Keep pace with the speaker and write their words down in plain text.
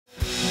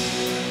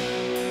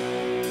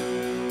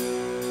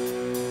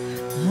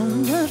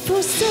I'm not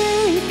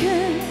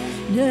forsaken,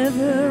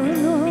 never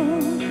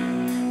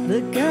alone.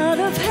 The God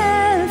of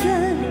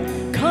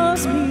heaven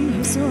calls me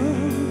his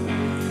own.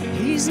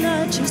 He's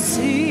not just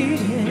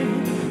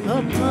seated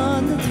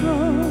upon the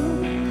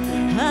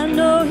throne. I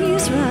know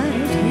he's right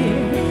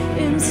here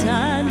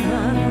inside my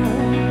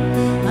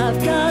home.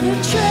 I've got a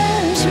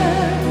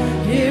treasure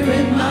here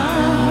in my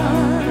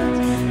heart,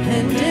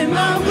 and in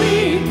my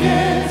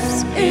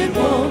weakness it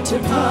won't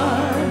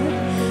depart.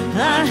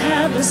 I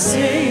have a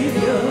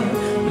Savior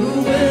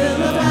who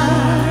will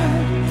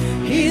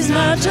abide. He's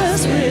not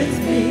just with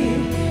me,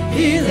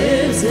 he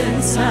lives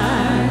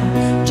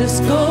inside.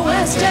 Just go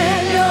as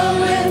Daniel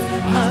lived,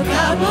 our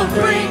God will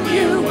bring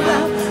you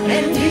out,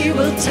 and he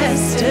will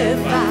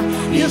testify.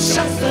 He'll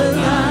shut the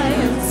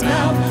lion's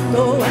mouth.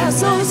 Go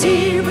ask those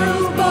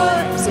Hebrew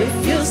boys,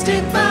 if you'll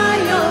stick by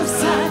your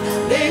side,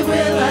 they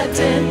will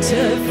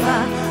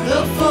identify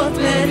the fourth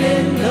man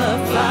in the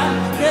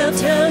fire. They'll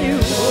tell you,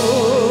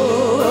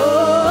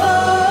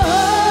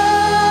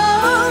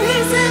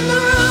 he's in the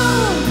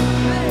room.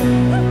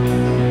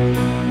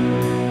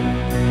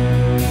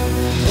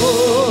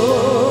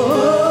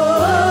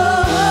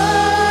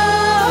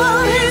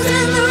 He's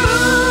in the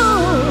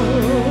room.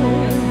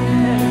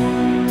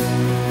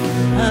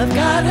 I've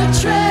got a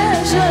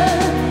treasure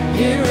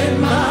here in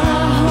my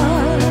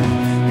heart,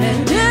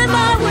 and in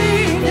my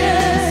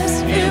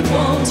weakness it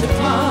won't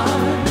depart.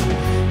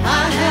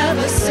 I have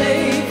a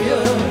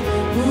Savior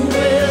who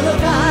will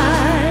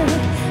abide.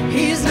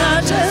 He's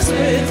not just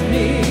with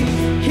me,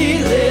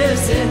 he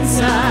lives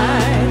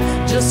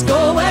inside. Just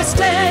go as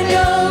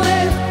Daniel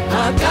lived,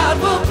 our God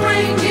will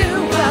bring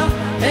you out,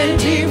 and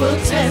he will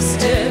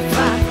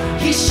testify.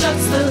 He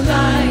shuts the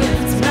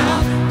lion's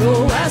mouth.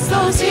 Go ask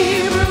those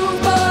Hebrew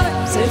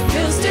boys, if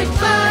he'll stick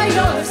by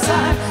your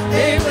side,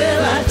 they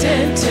will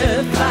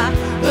identify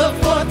the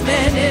fourth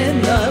man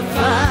in the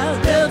fire.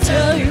 They'll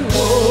tell you,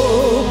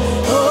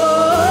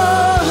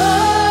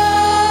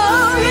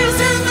 he's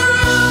in the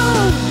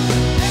room.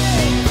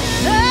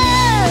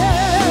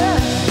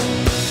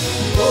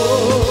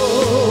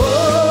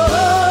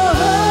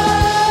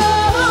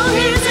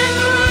 He's in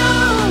the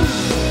room.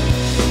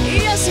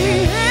 Yes, he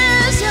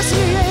is. Yes,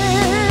 he is.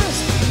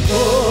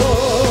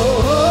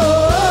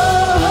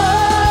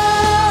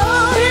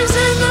 He's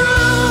in the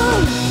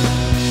room.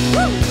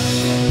 Woo.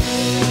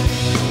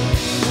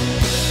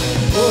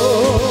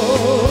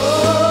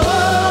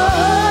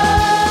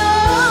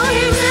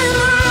 He's in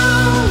the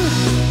room.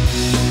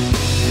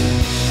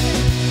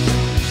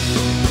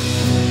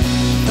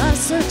 If I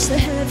search the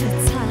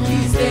heavens high,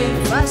 he's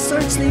there. If I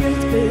search the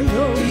earth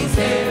below, he's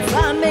there. If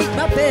I make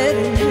my bed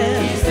in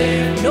hell, he's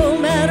there. No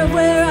matter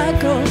where I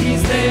go,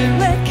 he's there.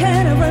 Where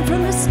can I run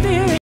from his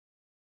spirit?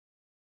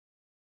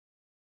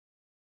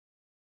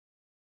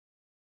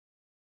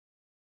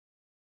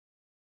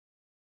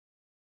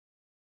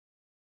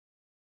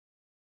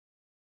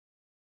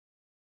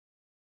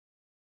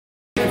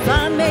 If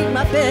I make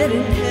my bed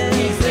in hell,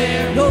 he's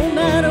there. No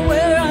matter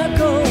where I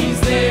go, he's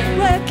there.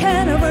 Where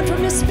can I run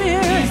from his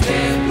spirit? He's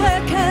there.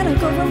 Where can I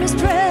go from his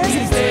presence?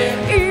 He's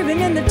there. Even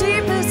in the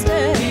deepest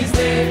depths, he's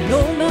there.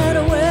 No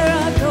matter where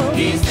I go,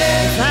 he's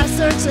there. If I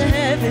search the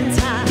heavens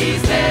high,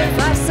 he's there. If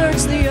I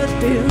search the earth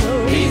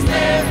below, he's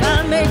there. If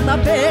I make my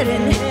bed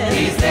in hell,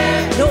 he's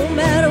there. No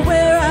matter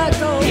where I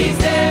go, he's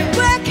there.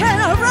 Where can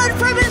I run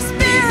from his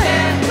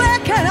spirit? Where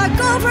can I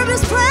go from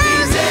his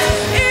presence?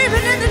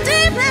 Even in the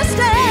deepest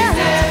depths,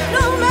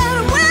 no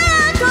matter where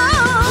I go,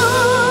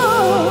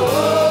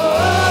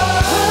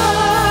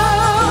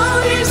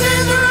 he's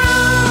in the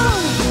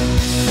room.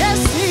 Yes,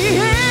 he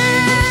is.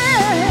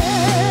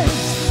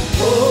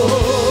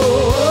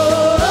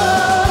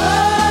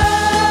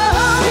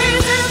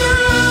 He's in the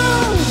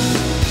room.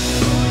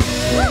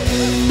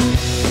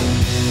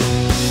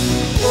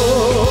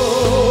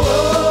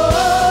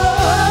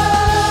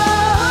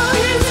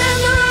 He's in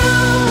the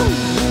room.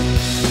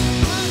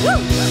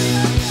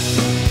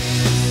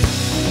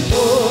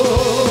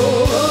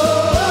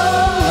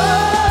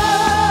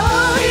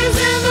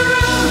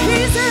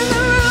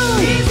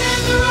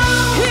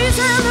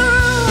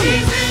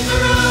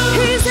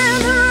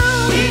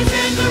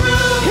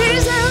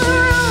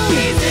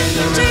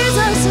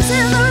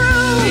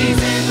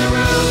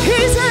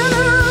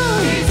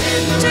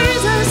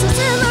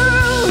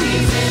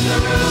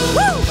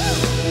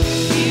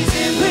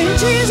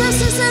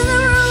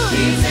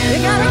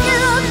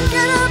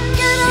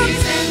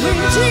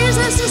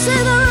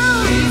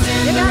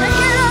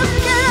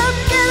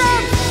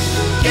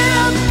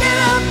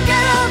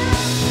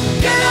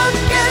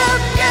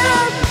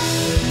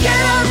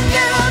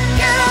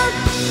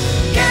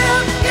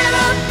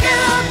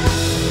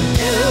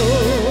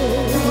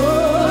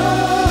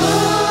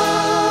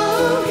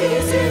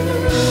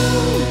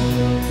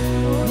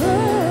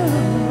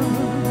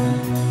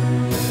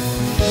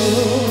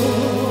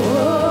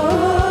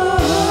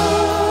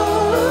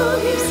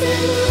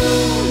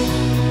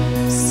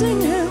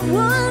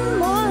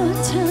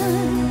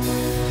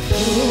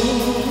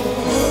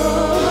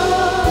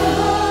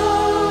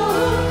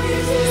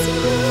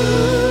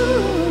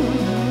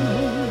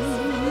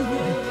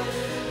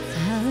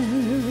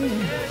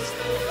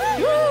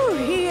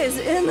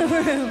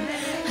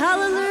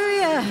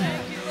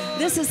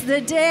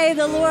 the day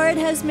the Lord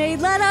has made.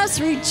 Let us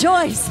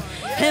rejoice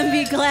and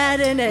be glad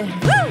in it.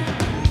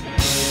 Woo!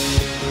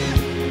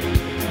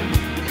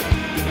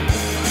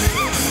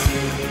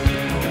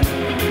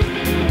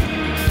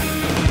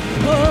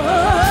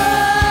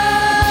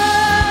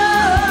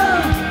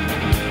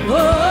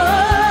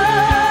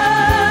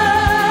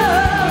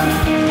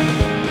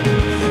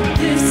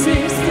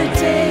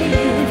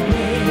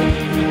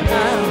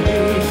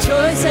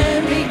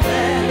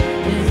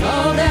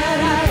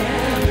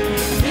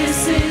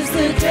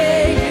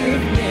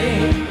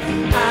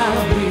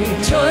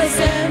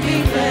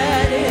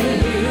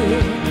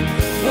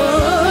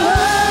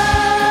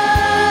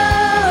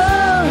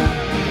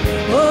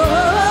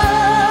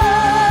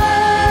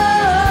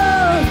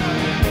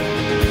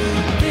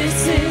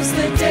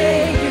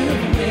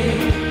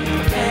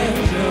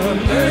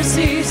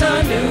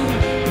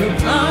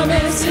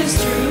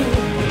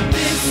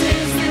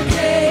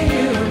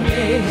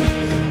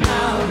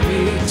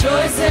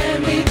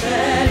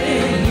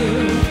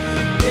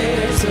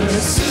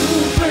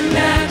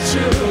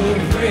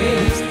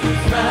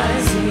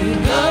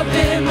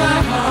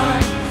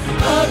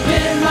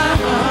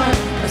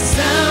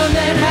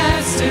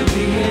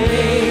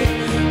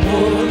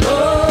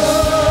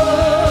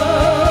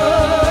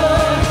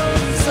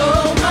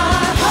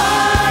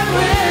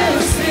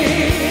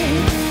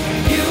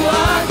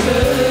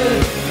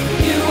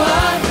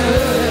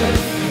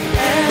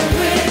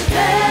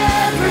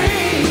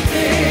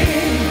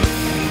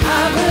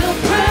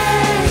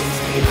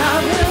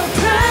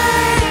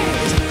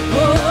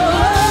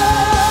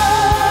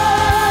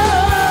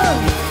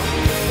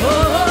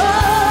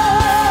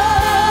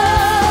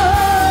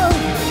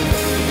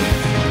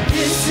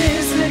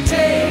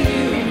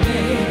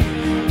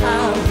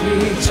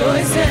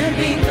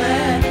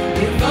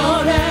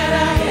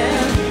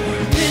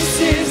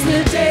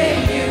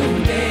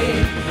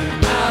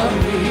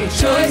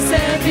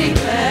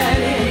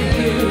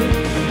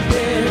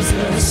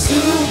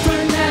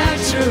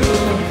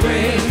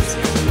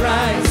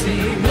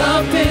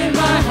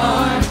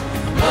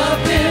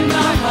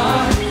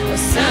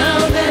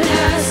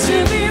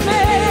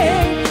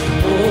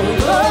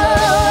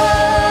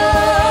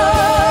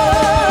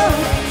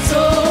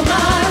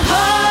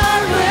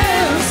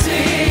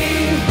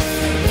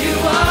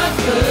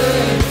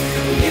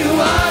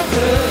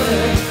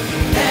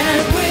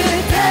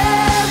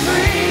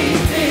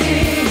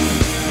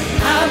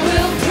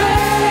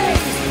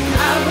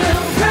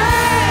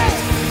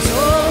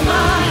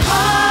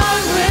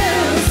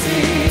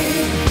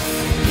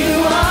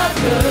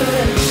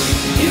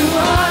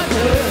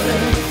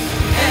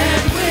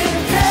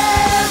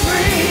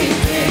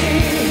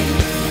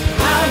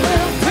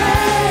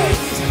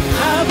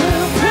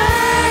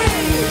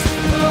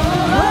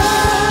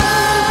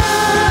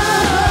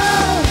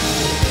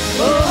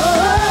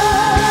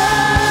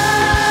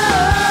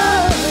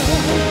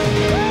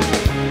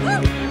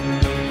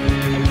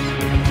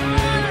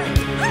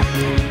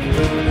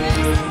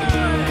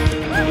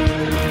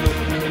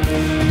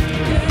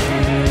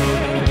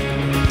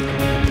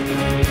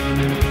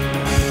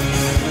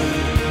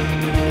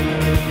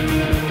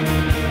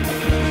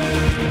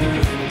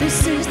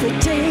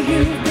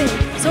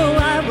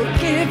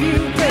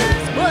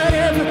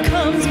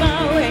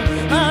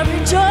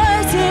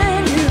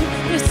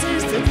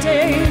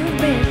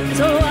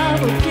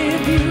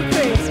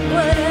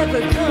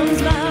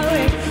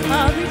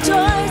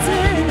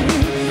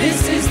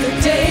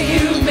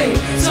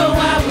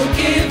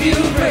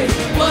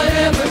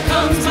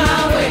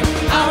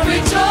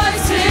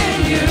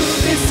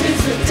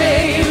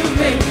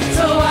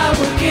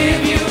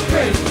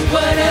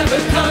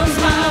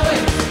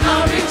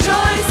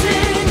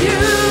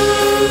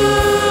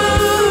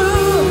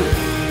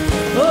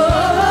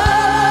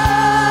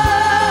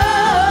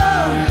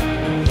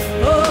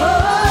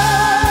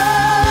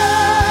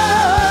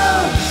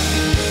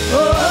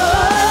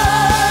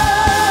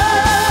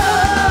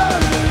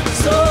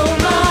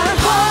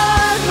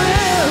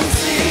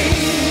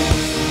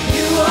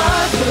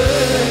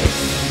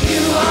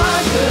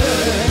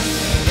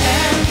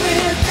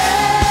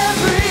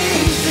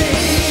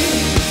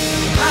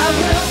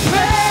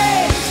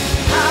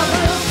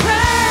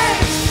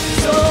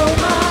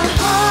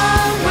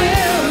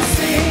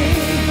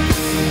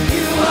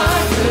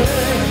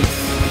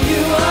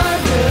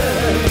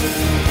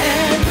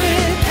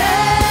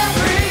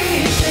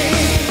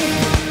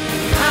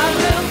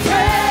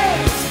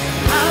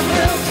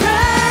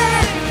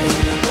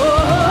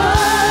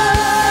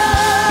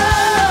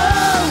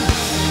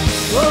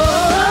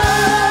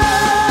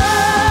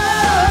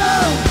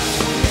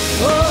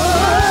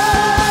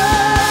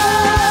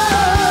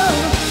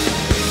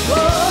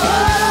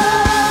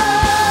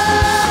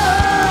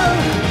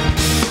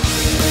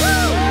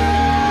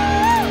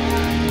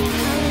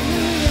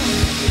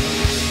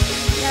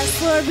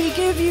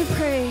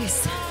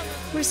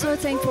 so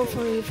thankful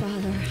for you,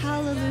 Father.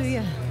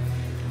 Hallelujah.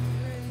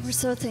 We're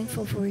so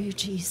thankful for you,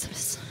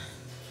 Jesus.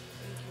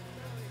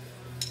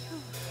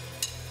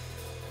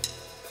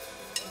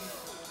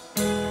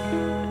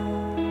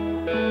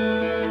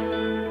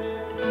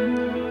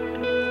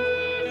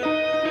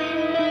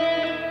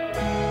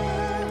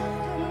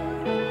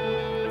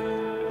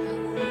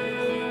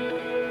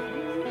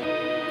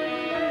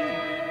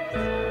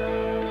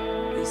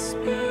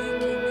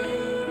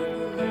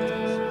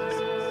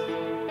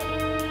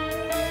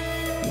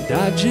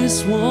 I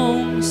just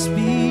want to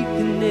speak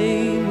the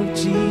name of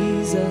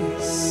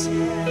Jesus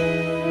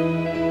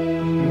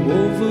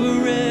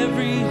over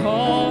every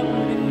heart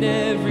and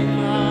every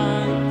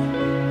mind.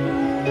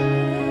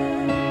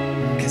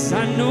 'Cause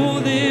I know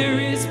there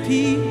is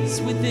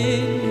peace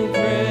within your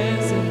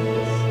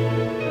presence.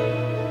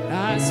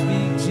 I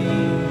speak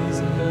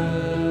Jesus.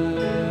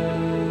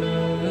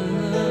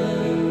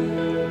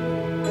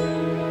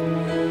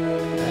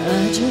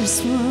 I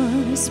just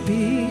want to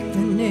speak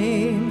the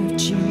name of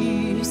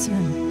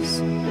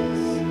Jesus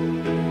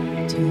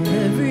till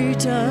every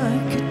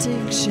dark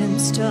addiction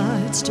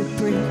starts to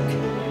break,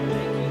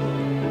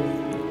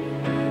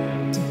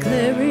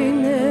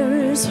 declaring there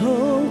is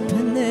hope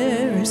and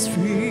there is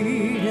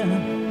freedom.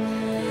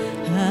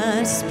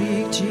 I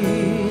speak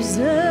Jesus.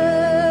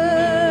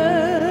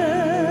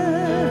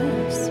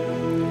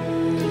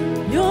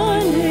 Your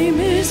name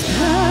is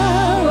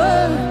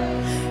power.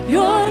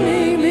 Your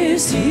name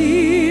is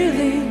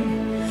healing.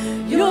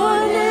 Your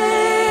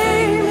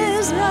name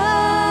is life.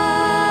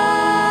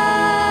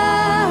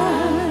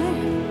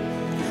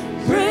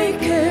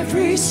 Break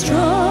every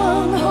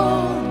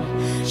stronghold.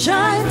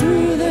 Shine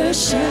through the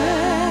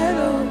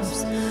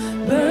shadows.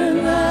 Burn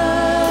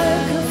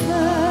like a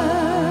fire.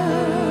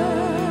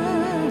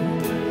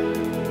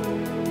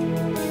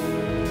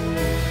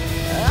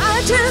 I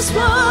just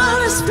want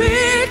to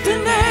speak the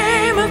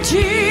name of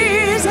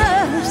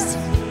Jesus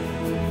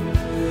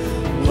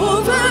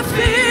over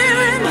fear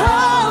and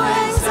all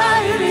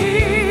anxiety.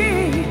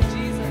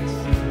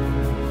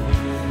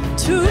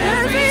 To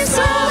every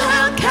soul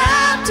held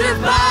captive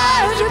by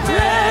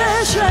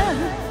depression,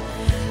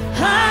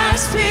 I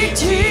speak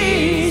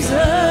Jesus.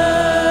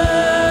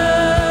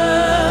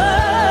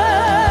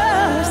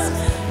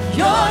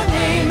 Your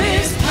name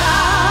is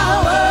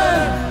power.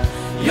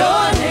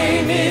 Your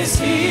name is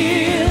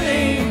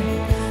healing.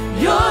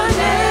 Your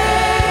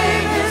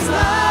name is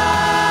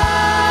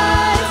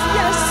life.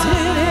 Yes,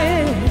 it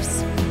is.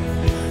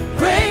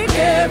 Break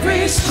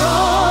every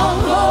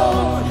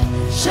stronghold.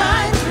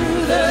 Shine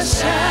through the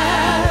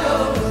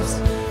shadows.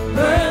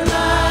 Burn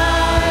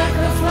like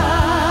a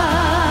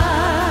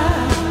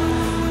fire.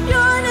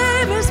 Your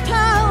name is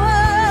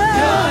power.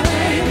 Your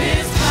name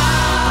is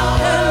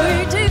power. And we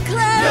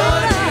declare your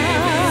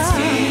name is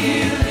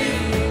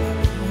healing.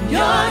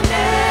 Your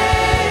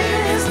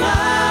name is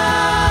life.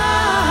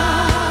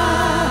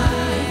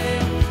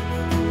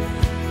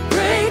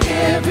 Break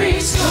every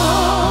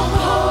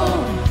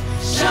stronghold.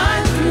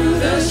 Shine through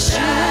the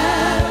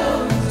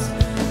shadows.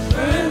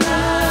 Burn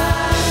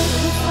like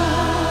a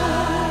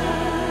fire.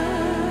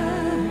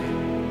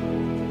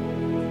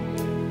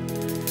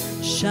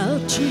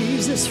 Shout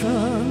Jesus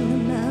from the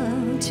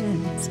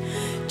mountains,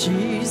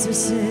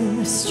 Jesus in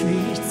the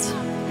streets,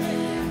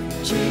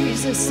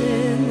 Jesus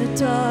in the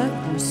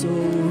darkness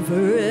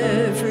over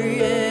every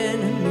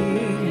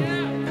enemy.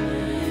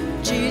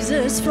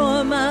 Jesus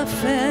for my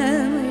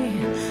family,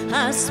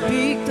 I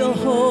speak the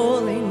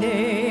holy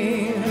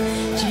name,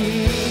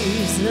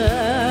 Jesus.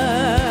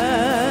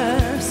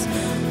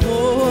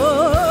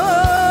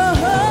 Oh,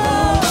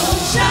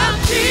 shout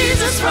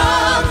Jesus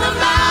from the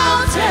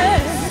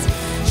mountains,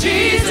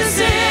 Jesus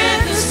in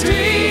the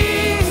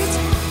streets,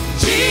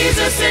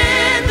 Jesus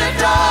in the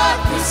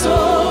darkness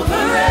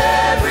over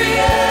every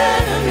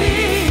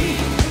enemy.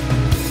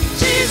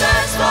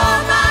 Jesus for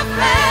my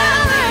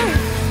family,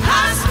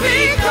 I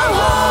speak the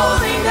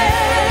holy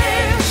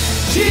name,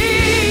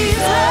 Jesus.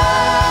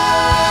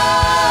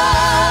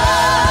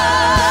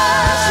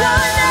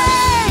 Your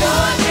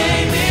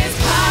name is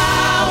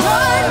power.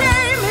 Your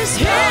name is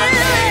healing.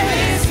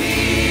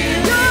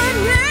 Your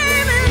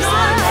name is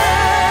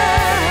life.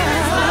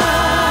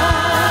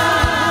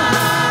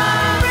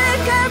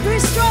 Break every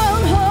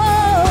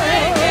stronghold.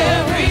 Break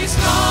every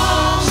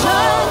stronghold.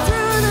 Shine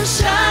through the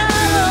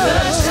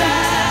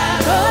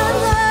shadows. Burn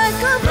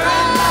like a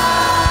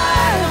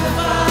fire.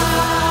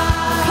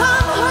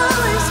 Come,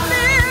 Holy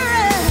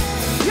Spirit.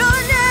 Your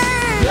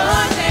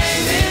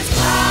name is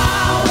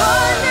power.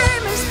 Your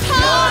name is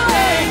power. Your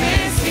name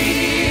is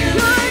healing.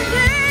 Your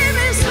name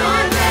is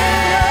life.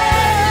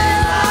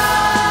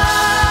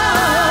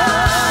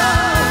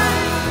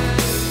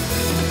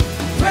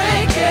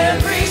 Break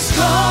every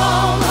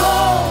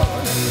stronghold.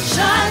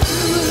 Shine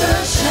through the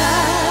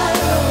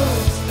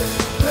shadows.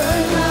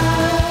 Burn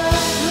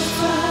like a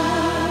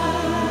fire.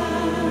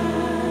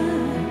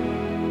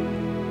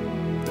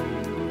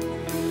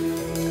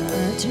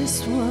 I just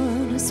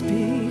want to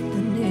speak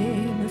the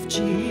name of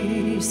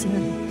Jesus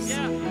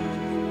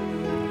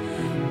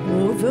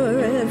over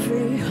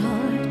every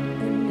heart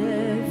and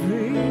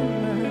every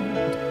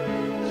mind.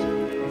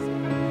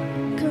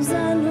 'Cause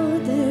I know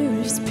there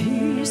is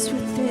peace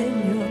within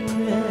your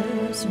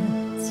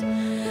presence.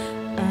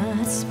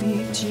 I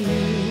speak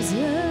Jesus.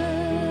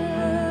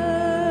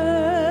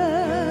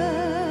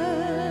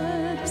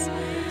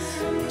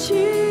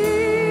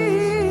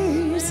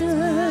 Jesus.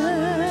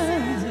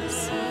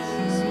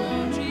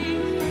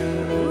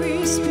 We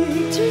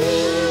speak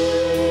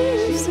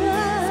Jesus.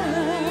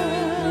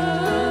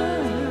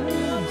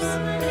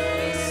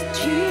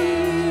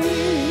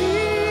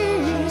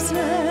 Jesus.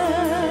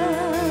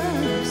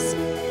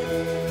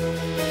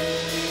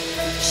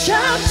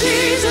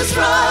 Jesus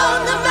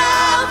from the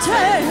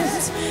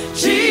mountains,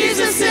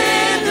 Jesus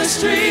in the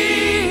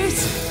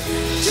streets,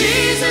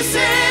 Jesus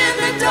in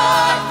the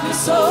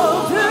darkness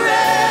over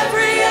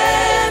every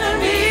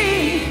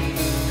enemy.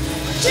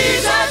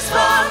 Jesus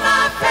for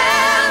my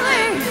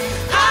family,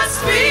 I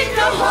speak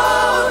the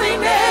holy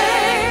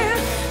name,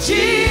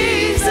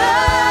 Jesus.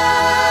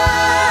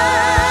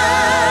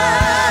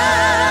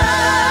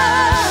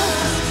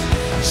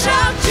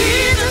 Shout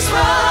Jesus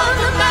from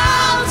the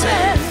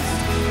mountains,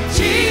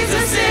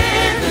 Jesus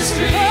in the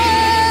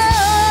streets,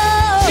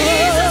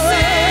 Jesus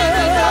in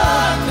the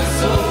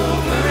darkness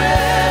over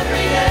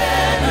every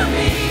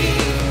enemy.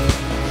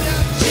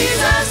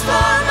 Jesus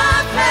for my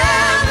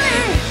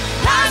family,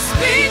 I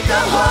speak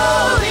the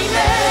holy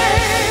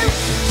name,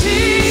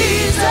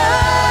 Jesus.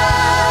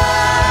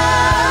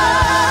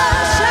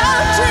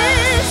 Shout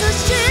Jesus,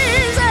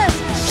 Jesus.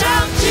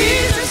 Shout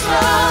Jesus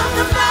from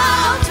the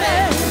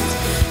mountains,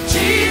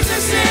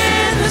 Jesus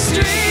in the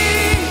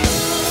streets,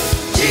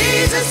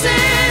 Jesus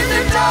in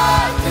the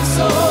darkness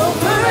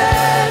over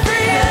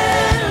every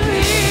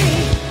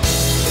enemy.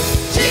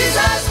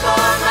 Jesus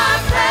for my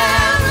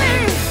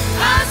family,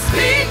 I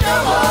speak the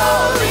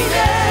holy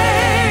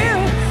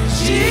name,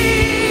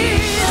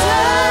 Jesus.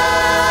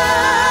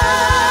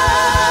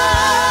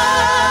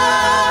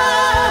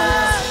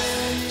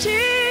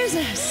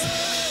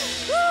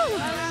 Jesus. Woo.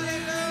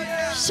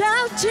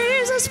 Shout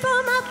Jesus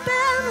for my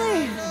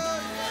family.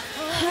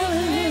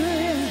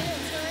 Hallelujah.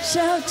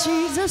 Shout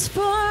Jesus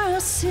for our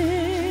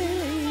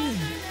city.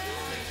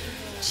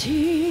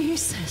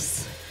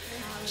 Jesus.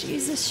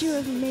 Jesus, you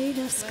have made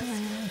us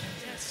glad.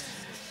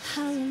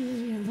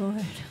 Hallelujah,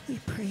 Lord. We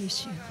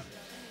praise you.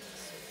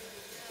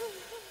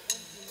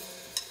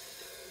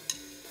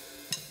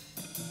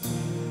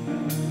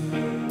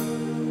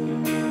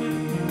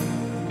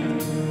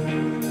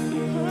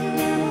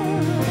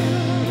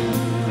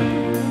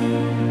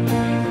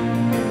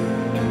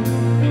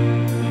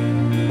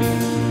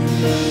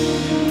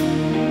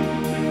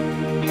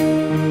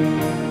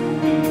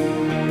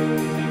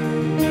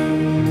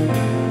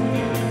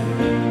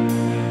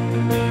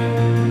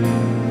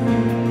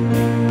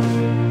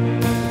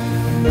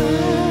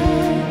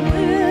 I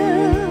will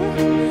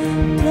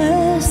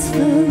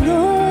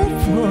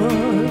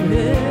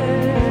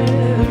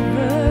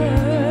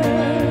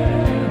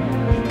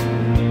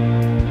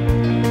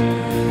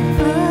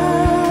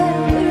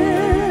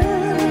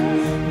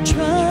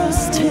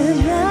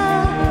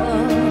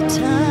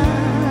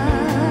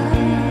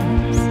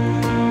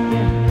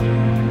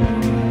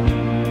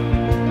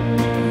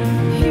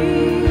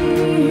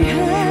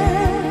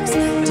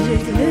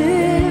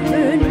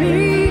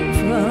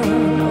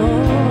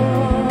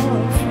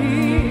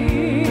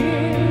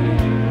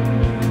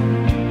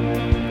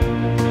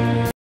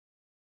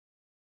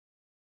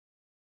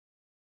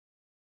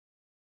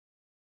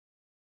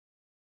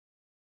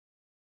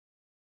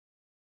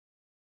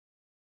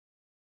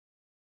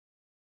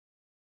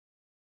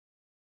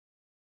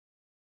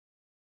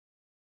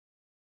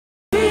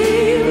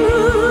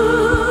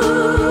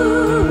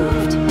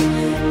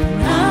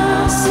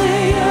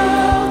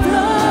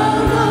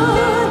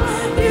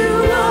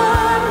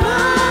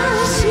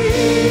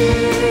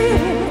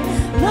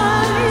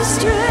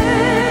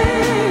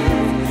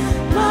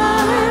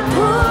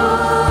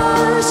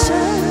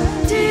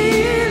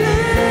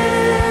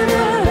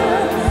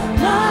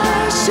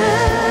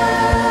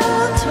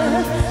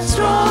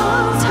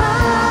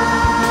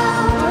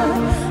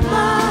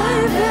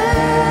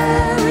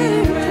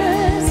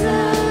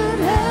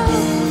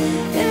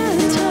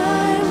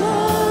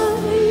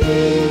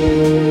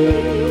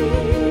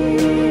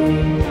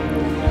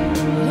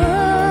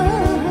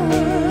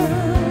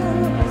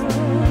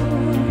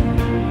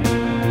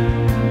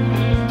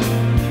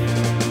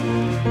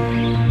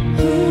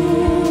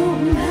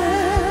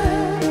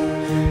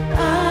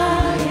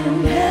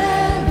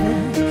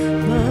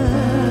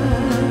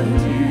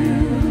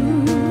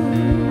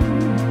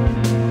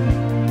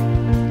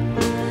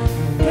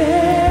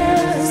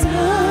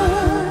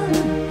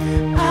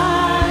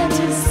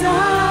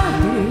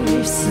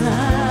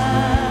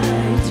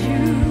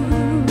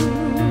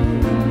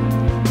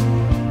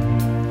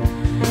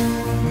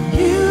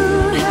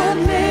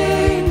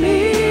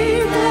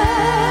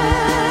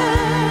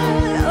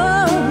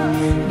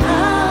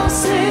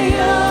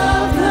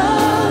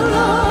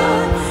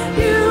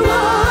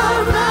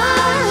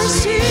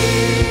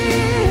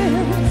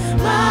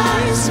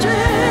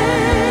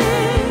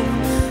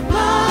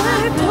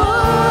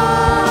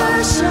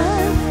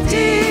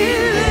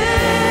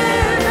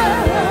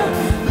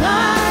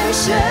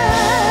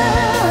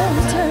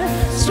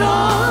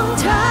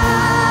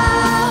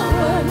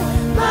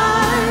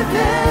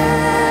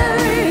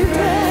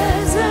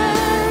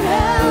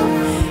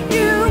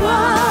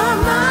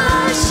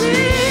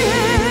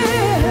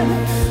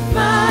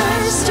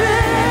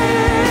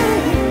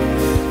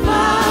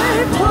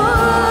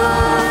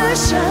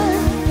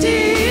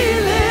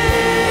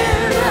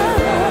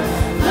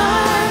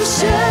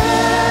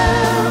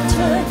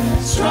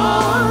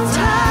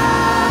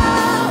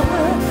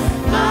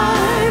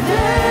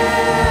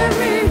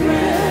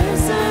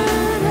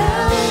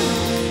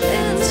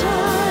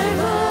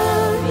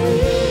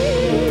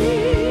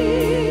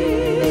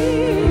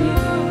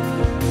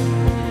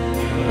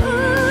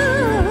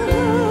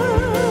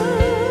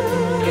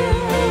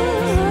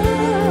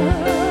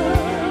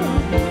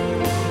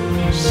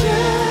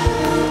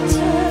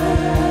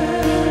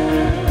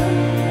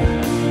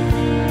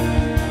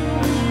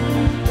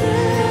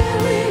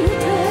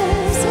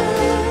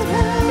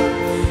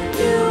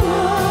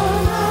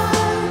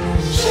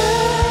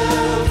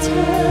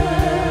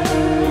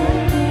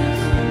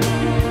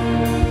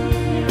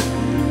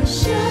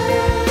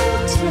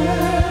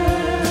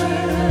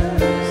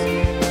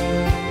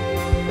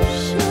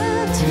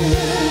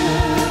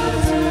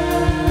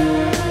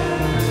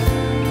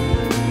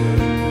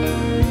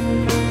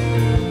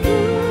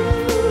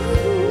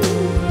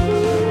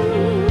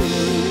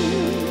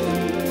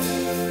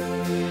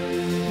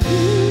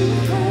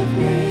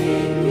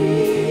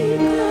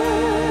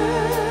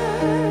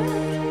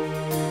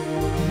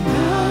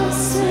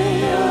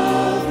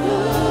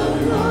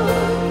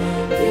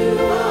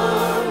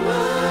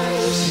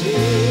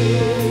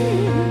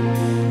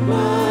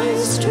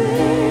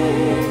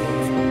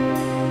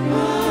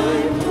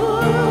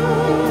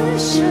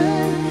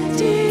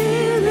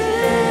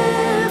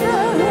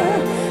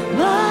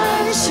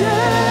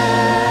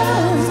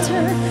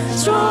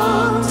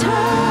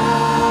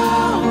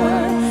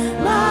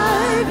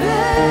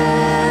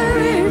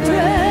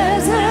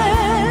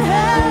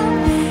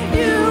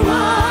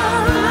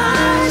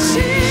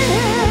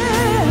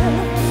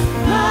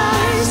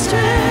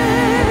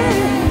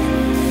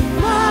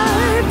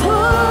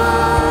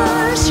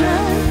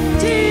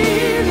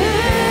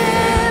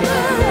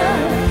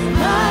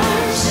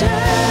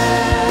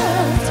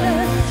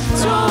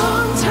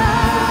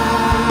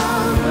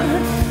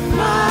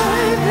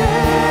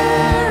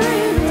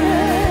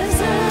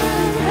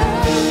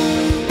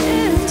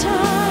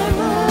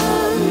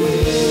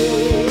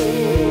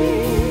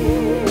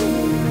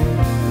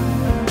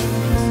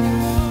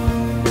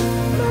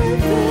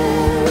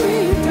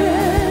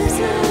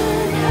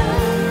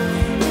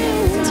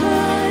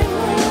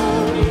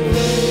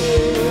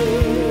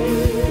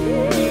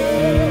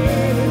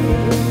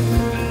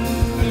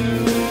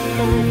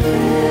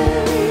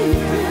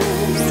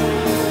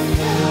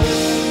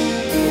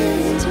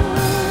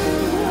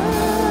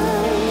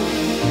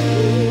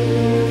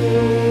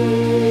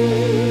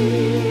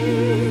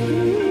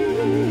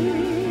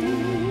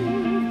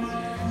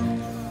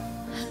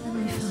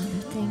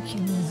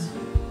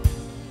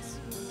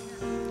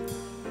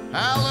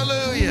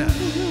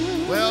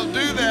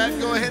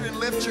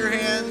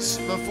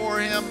before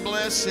him,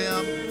 bless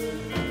him.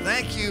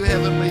 Thank you,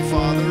 Heavenly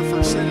Father,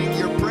 for sending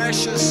your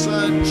precious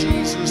Son,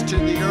 Jesus, to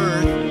the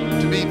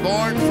earth to be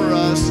born for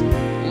us,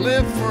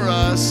 live for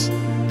us,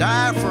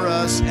 die for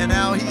us, and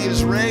now he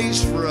is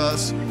raised for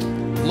us.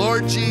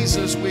 Lord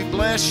Jesus, we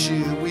bless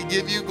you. We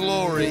give you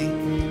glory.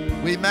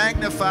 We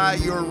magnify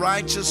your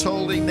righteous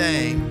holy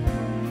name.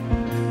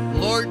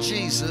 Lord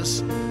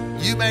Jesus,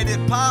 you made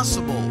it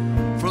possible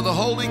for the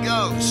Holy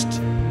Ghost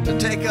to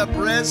take up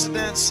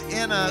residence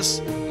in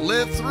us,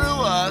 live through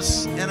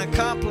us, and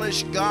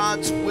accomplish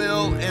God's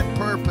will and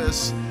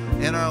purpose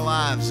in our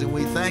lives. And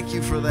we thank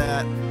you for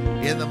that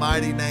in the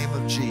mighty name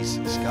of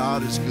Jesus.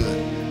 God is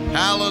good.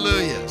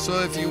 Hallelujah. So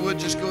if you would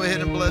just go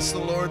ahead and bless the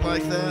Lord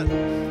like that.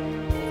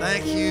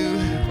 Thank you,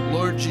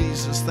 Lord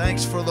Jesus.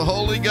 Thanks for the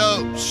Holy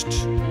Ghost.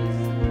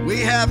 We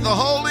have the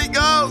Holy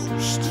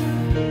Ghost.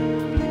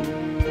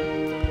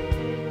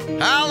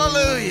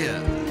 Hallelujah.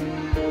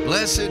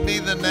 Blessed be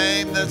the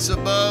name that's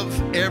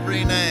above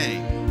every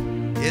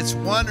name. It's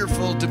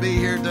wonderful to be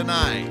here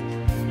tonight.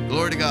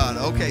 Glory to God.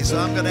 Okay, so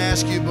I'm going to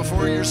ask you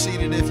before you're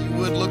seated, if you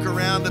would look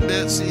around a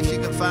bit, see if you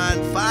can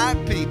find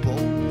 5 people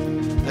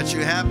that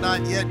you have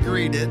not yet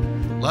greeted.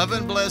 Love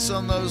and bless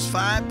on those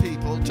 5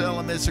 people. Tell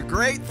them it's a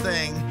great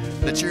thing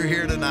that you're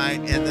here tonight,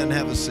 and then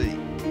have a seat.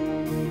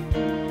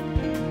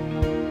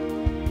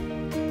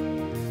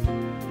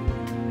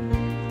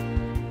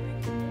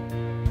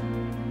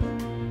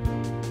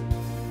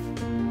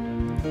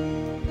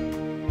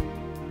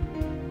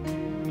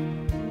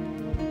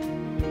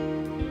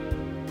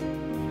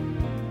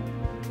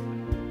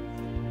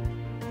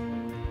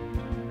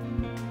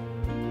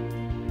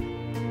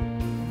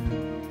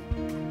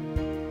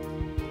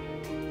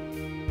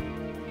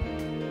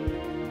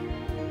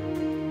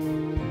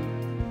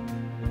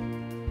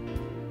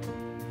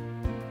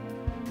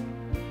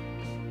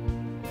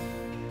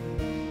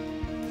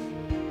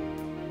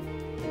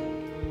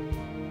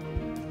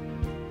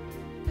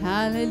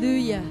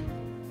 Hallelujah.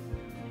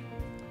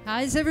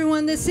 How's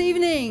everyone this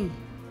evening?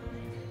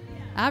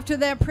 After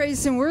that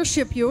praise and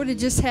worship, you ought to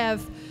just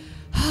have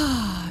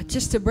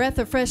just a breath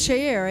of fresh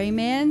air.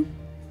 Amen.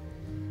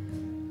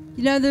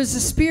 You know, there's a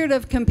spirit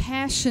of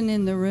compassion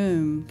in the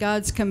room.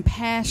 God's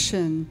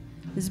compassion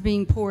is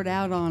being poured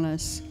out on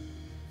us.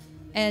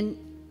 And,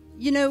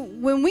 you know,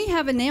 when we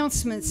have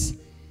announcements,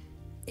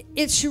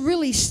 it should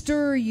really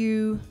stir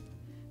you,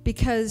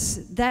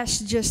 because that's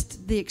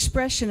just the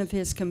expression of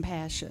his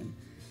compassion.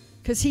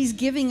 Because he's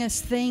giving us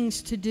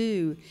things to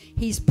do.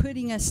 He's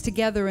putting us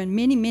together in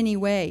many, many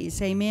ways.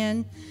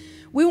 Amen.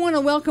 We want to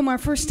welcome our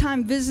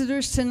first-time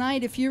visitors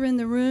tonight. If you're in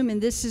the room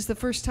and this is the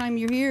first time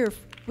you're here,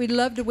 we'd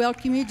love to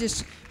welcome you.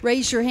 Just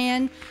raise your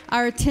hand.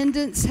 Our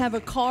attendants have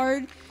a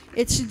card.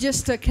 It's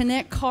just a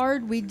connect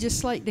card. We'd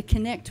just like to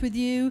connect with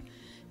you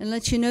and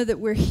let you know that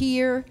we're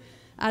here.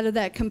 Out of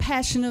that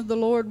compassion of the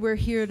Lord, we're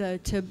here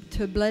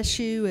to bless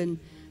you. And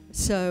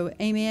so,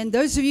 amen.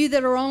 Those of you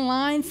that are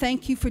online,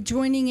 thank you for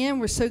joining in.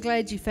 We're so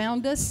glad you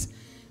found us.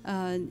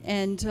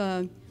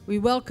 And we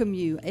welcome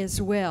you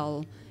as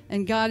well.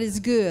 And God is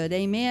good.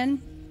 Amen.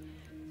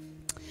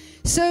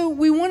 So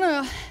we want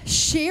to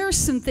share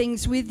some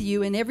things with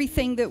you, and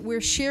everything that we're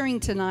sharing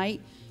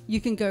tonight,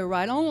 you can go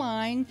right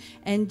online,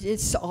 and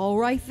it's all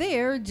right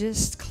there.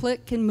 Just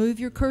click and move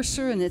your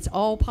cursor, and it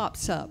all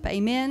pops up.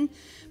 Amen.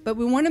 But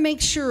we want to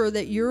make sure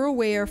that you're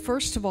aware,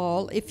 first of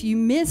all, if you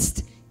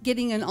missed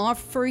getting an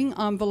offering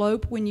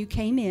envelope when you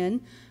came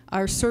in,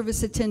 our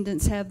service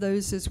attendants have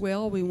those as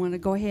well. We want to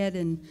go ahead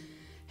and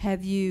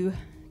have you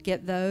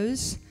get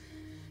those.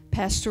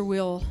 Pastor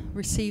will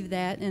receive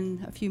that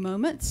in a few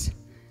moments.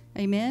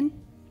 Amen.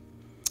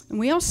 And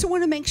we also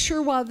want to make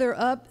sure while they're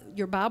up,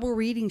 your Bible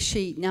reading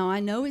sheet. Now,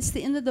 I know it's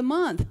the end of the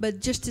month, but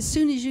just as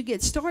soon as you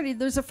get started,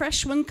 there's a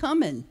fresh one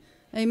coming.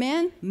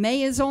 Amen.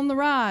 May is on the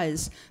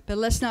rise, but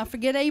let's not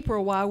forget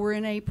April while we're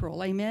in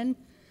April. Amen.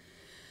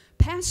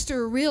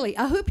 Pastor, really,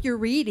 I hope you're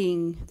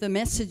reading the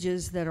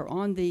messages that are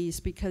on these,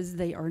 because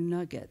they are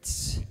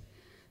nuggets.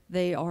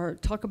 They are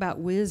talk about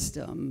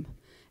wisdom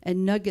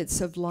and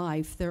nuggets of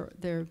life. They're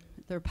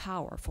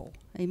powerful.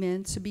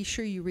 Amen. So be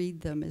sure you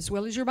read them as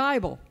well as your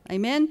Bible.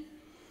 Amen.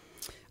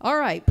 All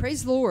right.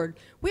 Praise the Lord.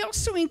 We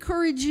also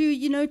encourage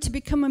you, to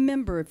become a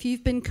member. If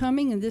you've been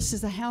coming and this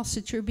is the house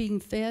that you're being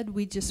fed,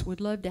 we just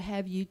would love to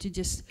have you to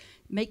just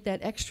make that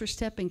extra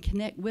step and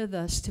connect with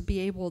us to be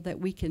able that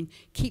we can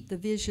keep the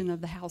vision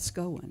of the house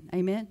going.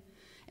 Amen.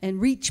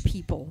 And reach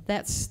people.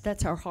 That's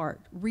our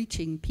heart.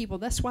 Reaching people.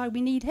 That's why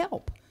we need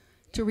help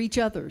to reach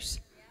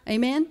others.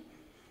 Amen.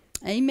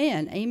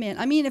 Amen. Amen.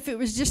 I mean, if it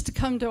was just to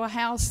come to a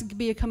house,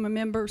 become a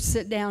member,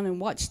 sit down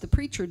and watch the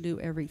preacher do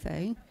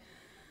everything,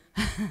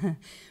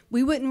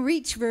 we wouldn't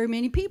reach very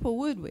many people,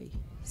 would we?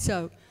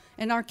 So,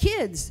 and our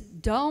kids,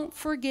 don't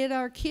forget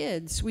our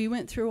kids. We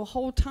went through a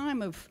whole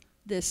time of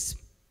this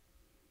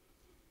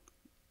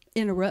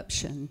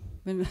interruption.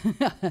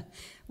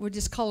 We'll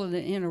just call it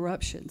an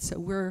interruption. So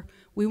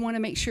we want to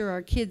make sure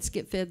our kids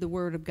get fed the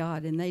Word of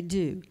God, and they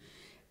do.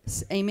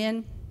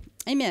 Amen.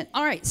 Amen.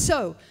 All right.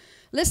 So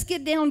let's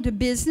get down to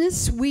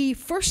business. We,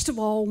 first of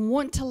all,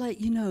 want to let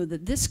you know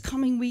that this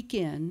coming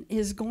weekend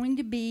is going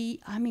to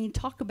be,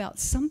 talk about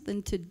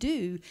something to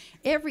do.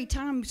 Every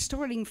time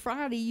starting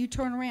Friday, you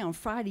turn around.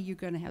 Friday, you're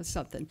going to have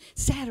something.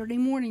 Saturday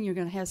morning, you're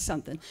going to have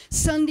something.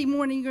 Sunday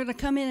morning, you're going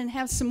to come in and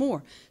have some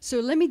more. So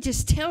let me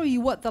just tell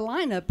you what the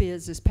lineup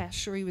is, as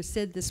Pastor Sheree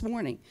said this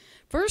morning.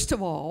 First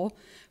of all,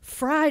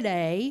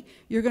 Friday,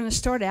 you're going to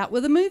start out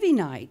with a movie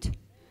night.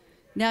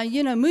 Now,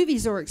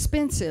 movies are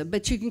expensive,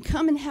 but you can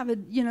come and have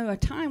a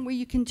time where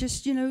you can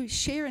just,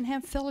 share and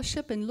have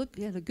fellowship and look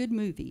at a good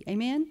movie.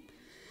 Amen?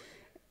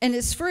 And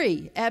it's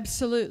free,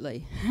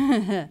 absolutely.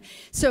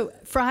 So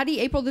Friday,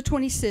 April the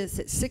 26th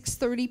at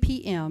 6:30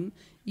 p.m.,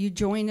 you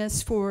join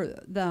us for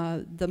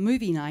the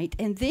movie night,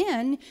 and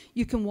then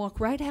you can walk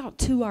right out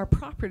to our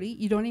property.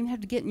 You don't even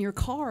have to get in your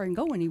car and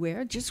go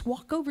anywhere. Just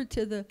walk over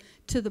to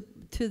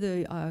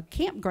the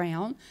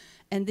campground,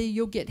 and then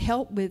you'll get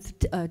help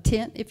with a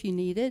tent if you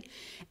need it.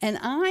 And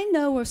I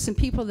know of some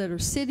people that are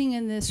sitting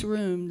in this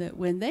room that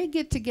when they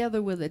get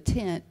together with a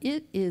tent,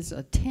 it is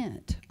a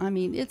tent.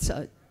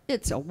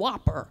 It's a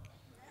whopper.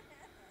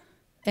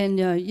 And,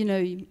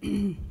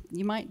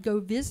 you might go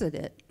visit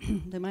it.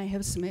 They might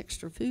have some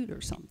extra food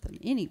or something.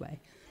 Anyway,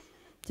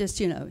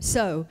 just,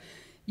 so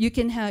you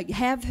can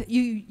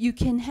you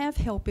can have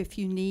help if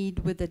you need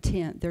with a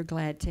tent. They're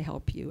glad to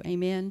help you.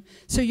 Amen.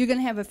 So you're going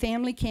to have a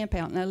family camp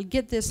out. Now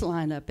get this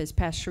lineup, as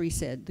Pastor Sheree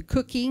said. The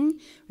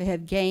cooking, we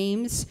have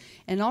games,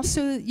 and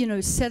also,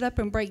 set up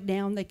and break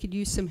down. They could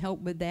use some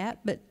help with that,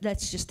 but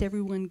that's just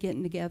everyone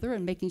getting together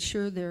and making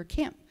sure their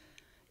camp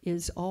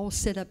is all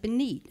set up and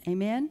neat.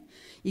 Amen.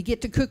 You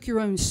get to cook your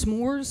own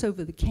s'mores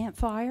over the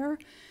campfire.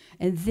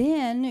 And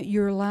then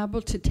you're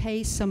liable to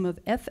taste some of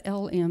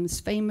FLM's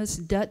famous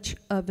Dutch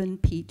oven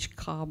peach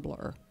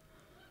cobbler.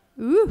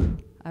 Ooh,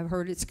 I've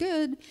heard it's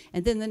good.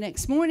 And then the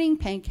next morning,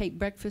 pancake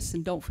breakfast,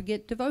 and don't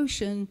forget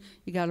devotion.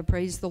 You got to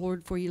praise the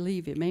Lord before you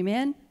leave him.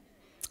 Amen?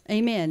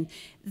 Amen.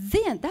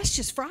 Then, that's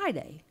just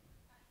Friday.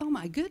 Oh,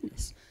 my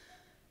goodness.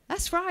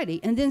 That's Friday.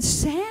 And then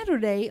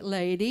Saturday,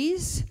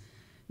 ladies,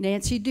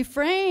 Nancy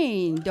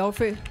Dufresne. Don't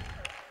forget.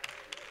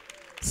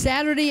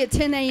 Saturday at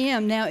 10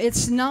 a.m. Now,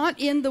 it's not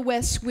in the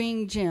West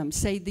Wing gym.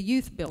 Say the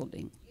youth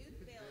building.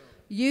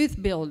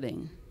 Youth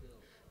building.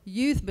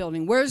 Youth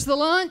building. Where's the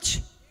lunch?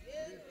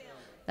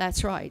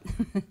 That's right.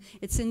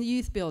 It's in the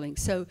youth building.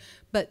 So,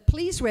 but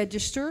please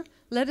register.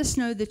 Let us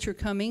know that you're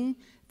coming.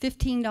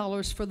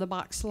 $15 for the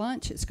box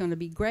lunch. It's going to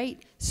be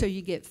great. So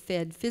you get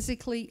fed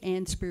physically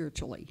and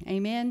spiritually.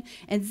 Amen.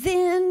 And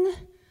then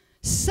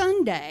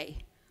Sunday,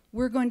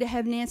 we're going to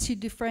have Nancy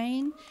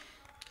Dufresne.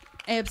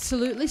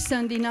 Absolutely,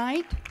 Sunday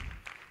night,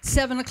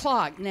 7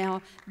 o'clock.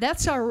 Now,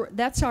 that's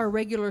our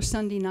regular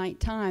Sunday night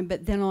time,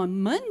 but then on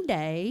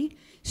Monday,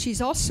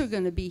 she's also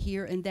going to be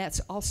here, and that's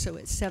also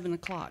at 7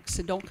 o'clock.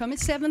 So don't come at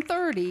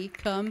 7:30,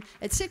 come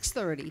at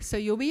 6:30, so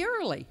you'll be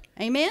early.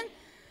 Amen?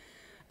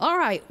 All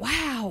right,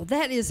 wow,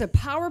 that is a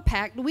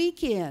power-packed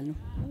weekend.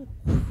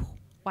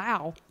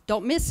 Wow,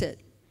 don't miss it.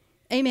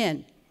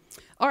 Amen.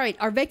 All right,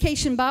 our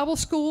Vacation Bible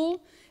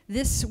School.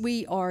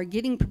 We are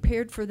getting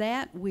prepared for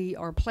that. We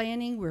are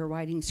planning, we're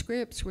writing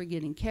scripts, we're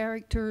getting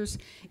characters.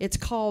 It's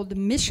called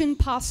Mission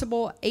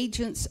Possible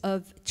Agents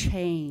of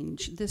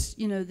Change.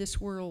 This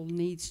world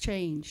needs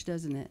change,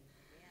 doesn't it?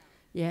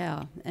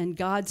 Yeah, and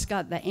God's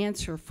got the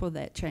answer for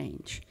that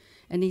change.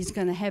 And he's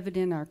going to have it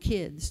in our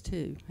kids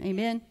too.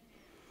 Amen?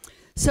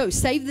 So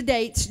save the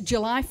dates,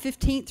 July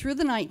 15th through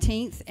the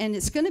 19th, and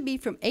it's going to be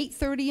from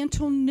 8:30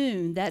 until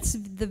noon. That's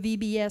the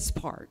VBS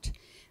part.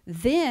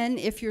 Then,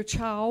 if your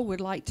child would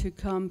like to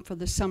come for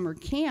the summer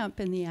camp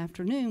in the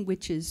afternoon,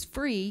 which is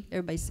free,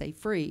 everybody say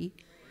free.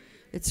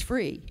 It's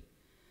free.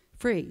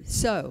 Free.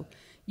 So,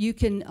 you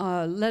can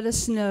let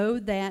us know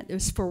that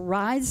it's for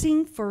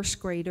rising first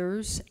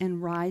graders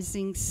and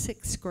rising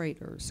sixth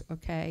graders,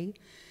 okay?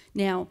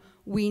 Now,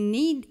 we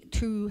need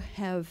to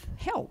have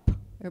help.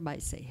 Everybody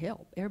say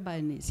help.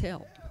 Everybody needs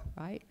help,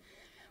 right?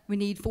 We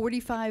need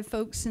 45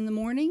 folks in the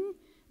morning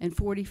and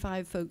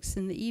 45 folks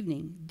in the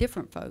evening,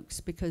 different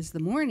folks, because the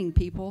morning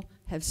people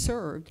have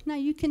served. Now,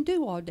 you can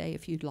do all day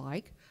if you'd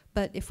like,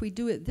 but if we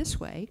do it this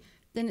way,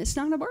 then it's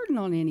not a burden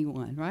on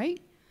anyone,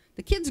 right?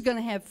 The kids are going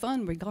to have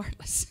fun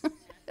regardless.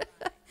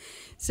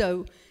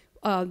 So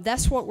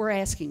that's what we're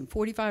asking,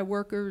 45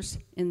 workers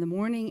in the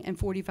morning and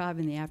 45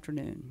 in the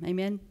afternoon.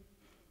 Amen?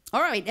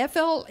 All right,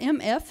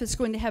 FLMF is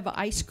going to have an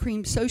ice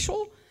cream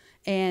social.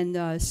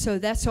 And so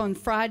that's on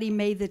Friday,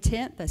 May the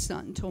 10th. That's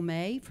not until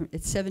May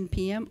at 7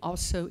 p.m.,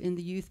 also in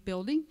the youth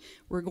building.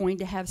 We're going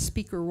to have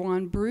Speaker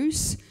Ron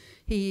Bruce.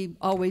 He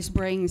always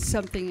brings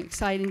something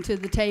exciting to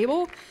the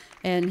table,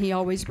 and he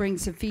always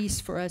brings a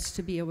feast for us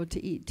to be able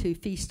to eat, to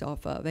feast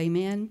off of.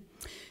 Amen?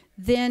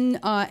 Then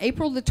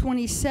April the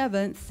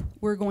 27th,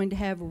 we're going to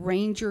have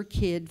Ranger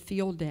Kid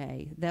Field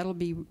Day. That'll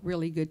be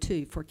really good,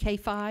 too, for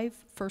K-5,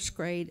 first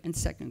grade, and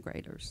second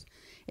graders.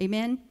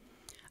 Amen?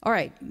 All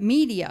right,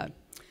 media.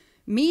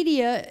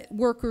 Media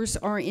workers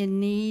are in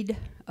need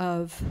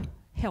of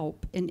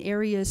help in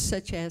areas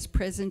such as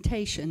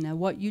presentation. Now,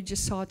 what you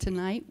just saw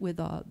tonight with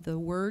the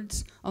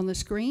words on the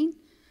screen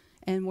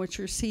and what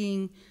you're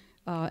seeing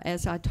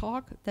as I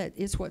talk, that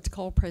is what's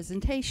called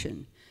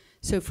presentation.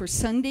 So for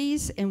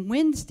Sundays and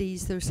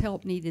Wednesdays, there's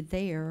help needed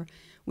there.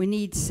 We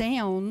need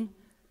sound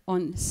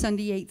on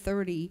Sunday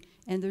 8:30,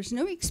 and there's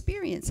no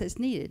experience that's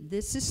needed.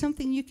 This is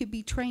something you could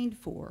be trained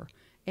for,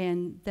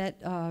 and that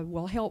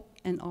will help.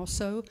 And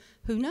also,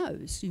 who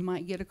knows, you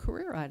might get a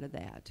career out of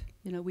that.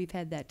 You know, we've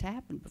had that to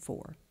happen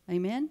before.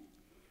 Amen?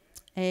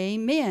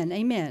 Amen,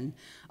 amen.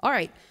 All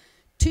right,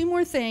 2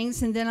 more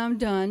things, and then I'm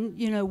done.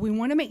 You know, we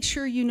want to make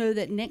sure you know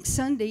that next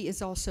Sunday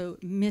is also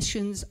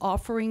Missions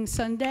Offering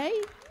Sunday.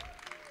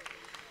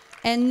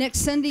 And next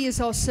Sunday is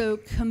also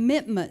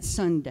Commitment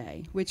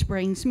Sunday, which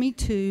brings me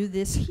to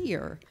this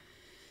here.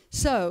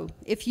 So,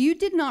 if you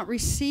did not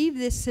receive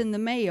this in the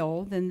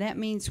mail, then that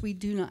means we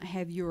do not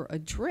have your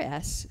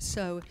address.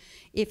 So,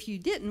 if you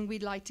didn't,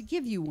 we'd like to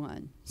give you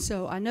one.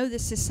 So, I know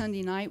this is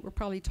Sunday night. We're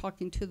probably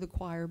talking to the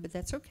choir, but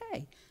that's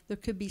okay. There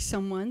could be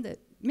someone that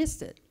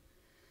missed it.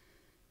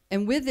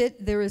 And with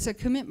it, there is a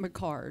commitment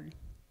card.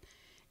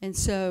 And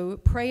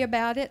so, pray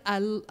about it.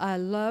 I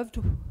loved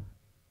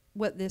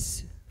what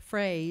this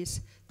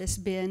phrase that's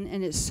been,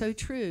 and it's so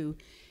true.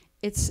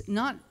 It's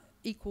not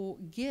equal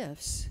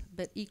gifts,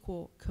 but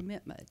equal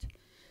commitment.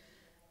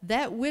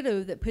 That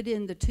widow that put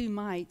in the 2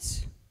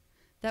 mites,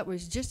 that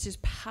was just as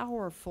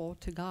powerful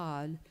to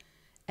God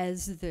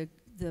as the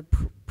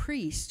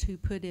priest who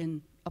put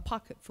in a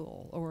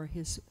pocketful or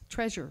his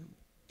treasure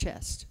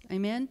chest.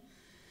 Amen?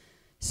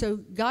 So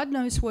God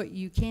knows what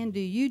you can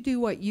do. You do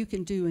what you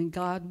can do, and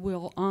God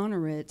will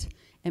honor it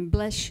and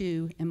bless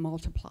you and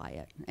multiply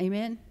it.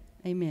 Amen?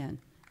 Amen.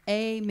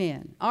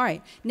 Amen. All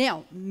right.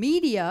 Now,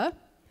 media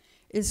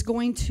is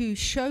going to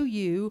show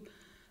you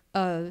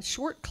a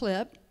short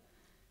clip,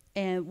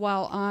 and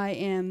while I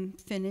am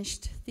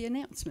finished the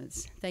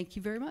announcements. Thank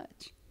you very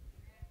much.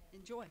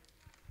 Enjoy.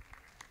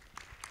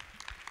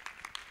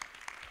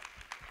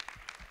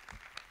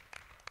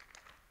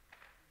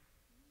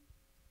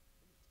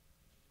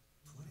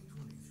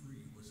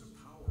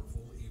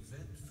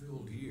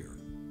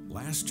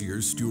 Last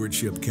year's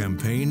stewardship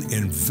campaign,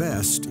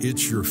 Invest,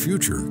 It's Your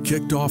Future,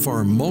 kicked off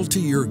our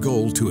multi-year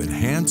goal to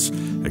enhance,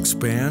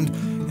 expand,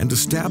 and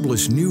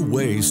establish new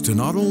ways to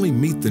not only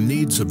meet the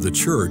needs of the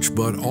church,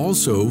 but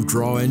also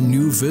draw in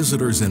new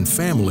visitors and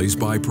families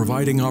by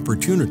providing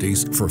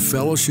opportunities for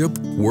fellowship,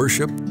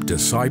 worship,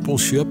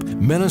 discipleship,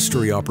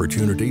 ministry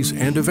opportunities,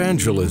 and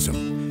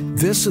evangelism.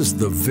 This is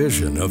the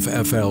vision of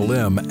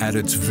FLM at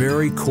its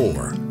very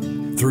core.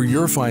 Through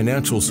your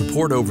financial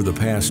support over the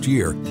past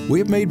year, we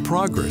have made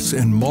progress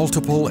in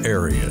multiple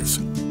areas.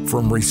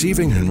 From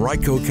receiving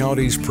Henrico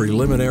County's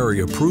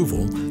preliminary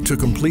approval to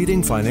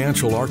completing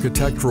financial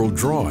architectural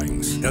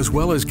drawings, as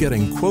well as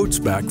getting quotes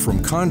back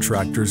from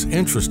contractors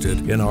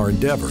interested in our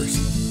endeavors.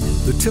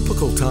 The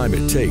typical time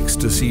it takes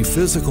to see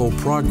physical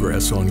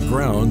progress on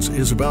grounds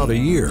is about a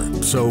year,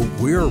 so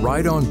we're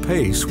right on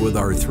pace with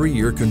our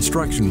 3-year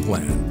construction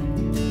plan.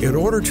 In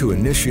order to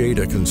initiate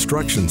a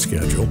construction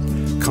schedule,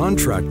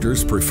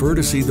 contractors prefer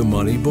to see the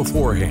money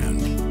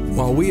beforehand.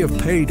 While we have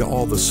paid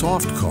all the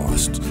soft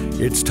costs,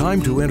 it's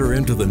time to enter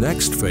into the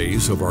next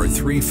phase of our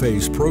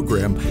 3-phase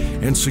program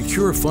and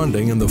secure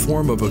funding in the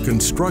form of a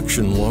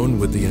construction loan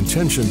with the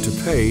intention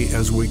to pay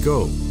as we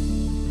go.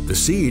 The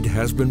seed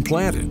has been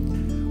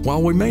planted.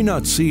 While we may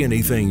not see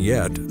anything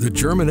yet, the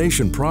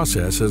germination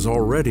process has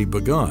already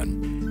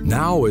begun.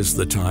 Now is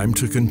the time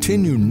to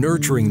continue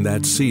nurturing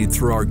that seed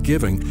through our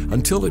giving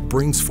until it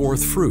brings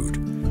forth fruit.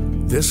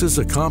 This is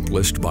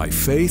accomplished by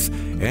faith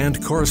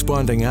and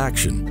corresponding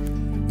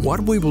action.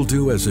 What we will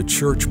do as a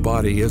church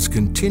body is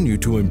continue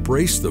to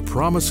embrace the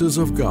promises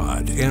of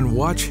God and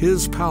watch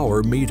His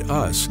power meet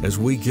us as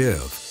we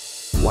give.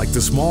 Like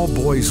the small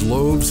boy's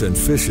loaves and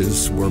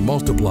fishes were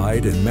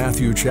multiplied in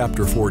Matthew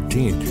chapter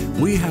 14,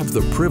 we have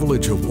the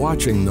privilege of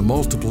watching the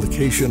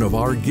multiplication of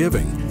our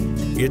giving.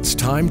 It's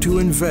time to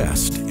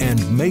invest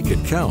and make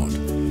it count.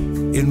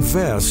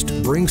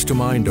 Invest brings to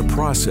mind a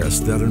process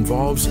that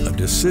involves a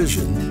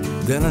decision,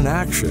 then an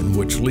action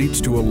which leads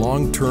to a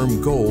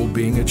long-term goal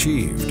being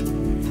achieved.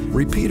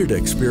 Repeated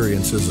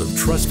experiences of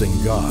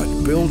trusting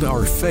God build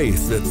our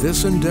faith that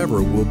this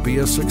endeavor will be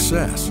a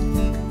success.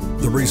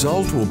 The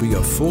result will be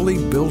a fully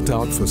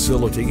built-out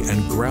facility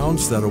and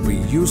grounds that will be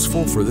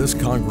useful for this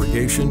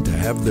congregation to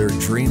have their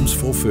dreams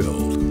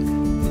fulfilled.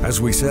 As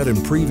we said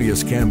in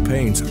previous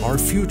campaigns, our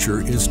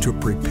future is to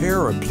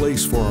prepare a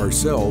place for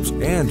ourselves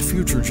and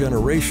future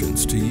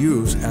generations to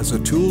use as a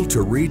tool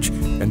to reach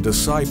and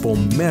disciple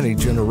many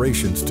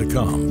generations to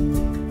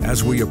come.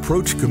 As we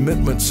approach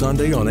Commitment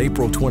Sunday on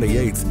April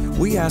 28th,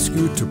 we ask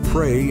you to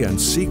pray and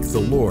seek the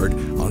Lord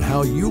on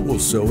how you will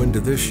sow into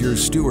this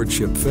year's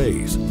stewardship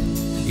phase.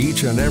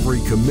 Each and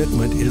every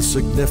commitment is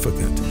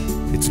significant.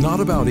 It's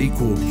not about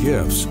equal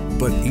gifts,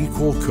 but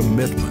equal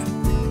commitment.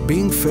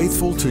 Being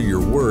faithful to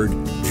your word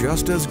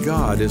just as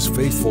God is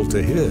faithful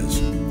to His.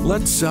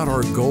 Let's set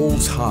our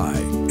goals high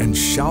and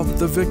shout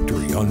the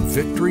victory on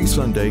Victory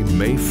Sunday,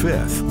 May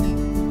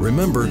 5th.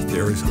 Remember,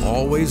 there is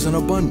always an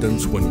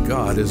abundance when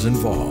God is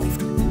involved.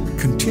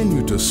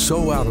 Continue to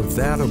sow out of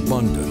that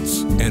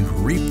abundance and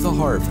reap the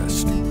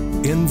harvest.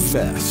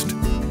 Invest.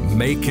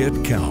 Make it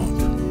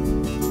count.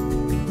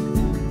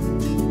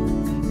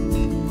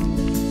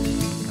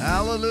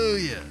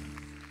 Hallelujah.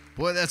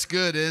 Boy, that's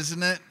good,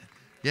 isn't it?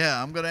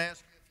 Yeah, I'm going to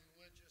ask you if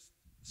you would just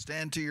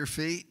stand to your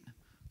feet.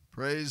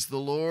 Praise the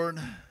Lord.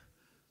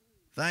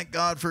 Thank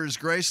God for His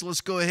grace.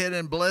 Let's go ahead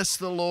and bless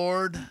the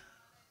Lord.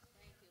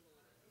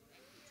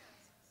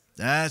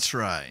 That's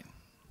right.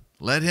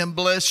 Let Him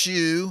bless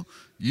you.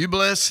 You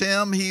bless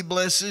Him, He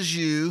blesses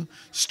you,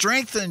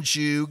 strengthens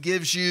you,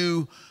 gives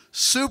you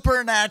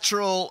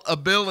supernatural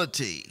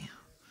ability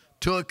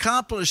to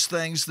accomplish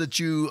things that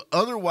you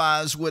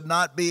otherwise would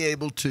not be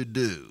able to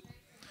do.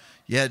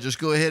 Yeah, just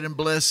go ahead and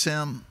bless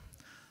Him.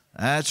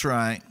 That's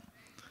right.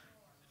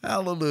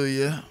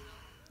 Hallelujah.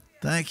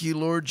 Thank you,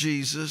 Lord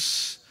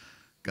Jesus.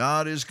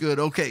 God is good.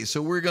 Okay,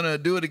 so we're going to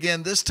do it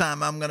again. This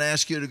time I'm going to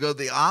ask you to go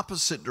the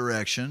opposite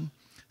direction.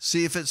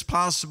 See if it's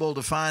possible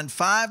to find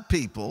 5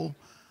 people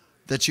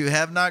that you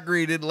have not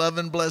greeted. Love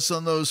and bless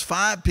on those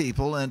 5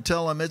 people and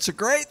tell them it's a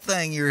great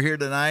thing you're here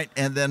tonight,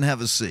 and then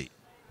have a seat.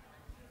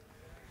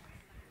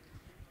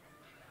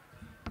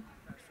 Pastor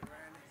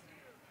Randy,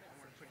 I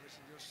want to put this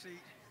in your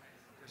seat.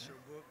 That's your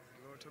book.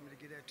 The Lord told me to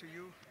get that to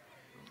you.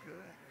 Good.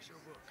 That's your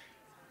book.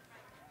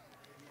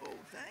 Oh,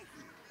 thank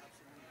you.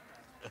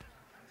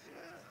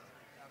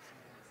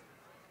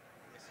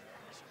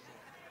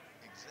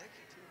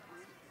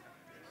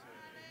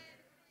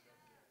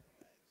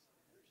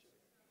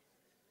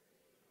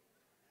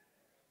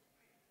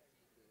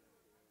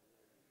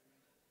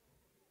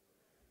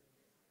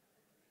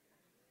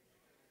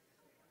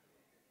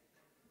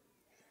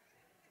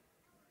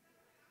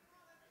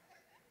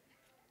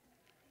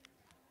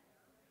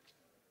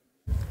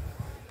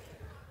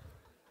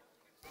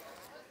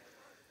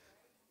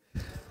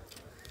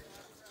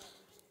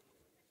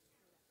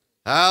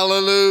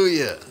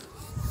 Hallelujah.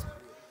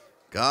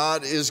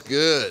 God is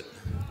good.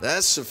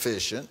 That's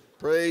sufficient.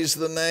 Praise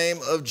the name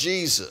of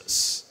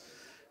Jesus.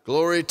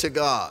 Glory to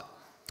God.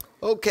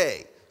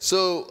 Okay,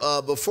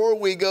 so before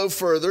we go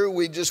further,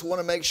 we just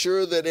want to make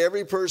sure that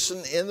every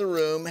person in the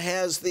room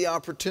has the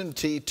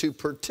opportunity to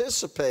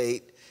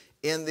participate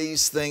in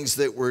these things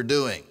that we're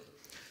doing.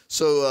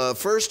 So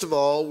first of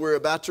all, we're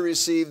about to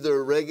receive the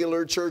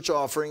regular church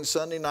offering,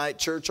 Sunday night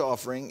church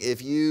offering.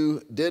 If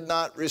you did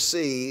not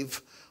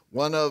receive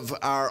one of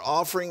our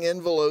offering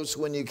envelopes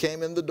when you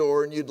came in the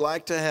door and you'd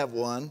like to have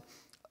one,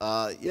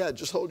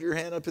 just hold your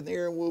hand up in the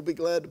air and we'll be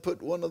glad to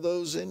put one of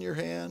those in your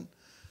hand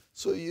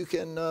so you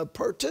can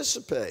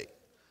participate.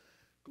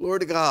 Glory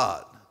to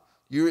God.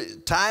 Your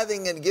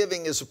tithing and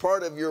giving is a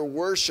part of your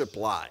worship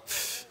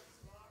life.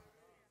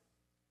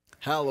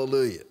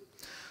 Hallelujah.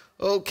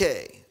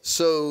 Okay,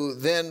 so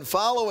then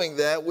following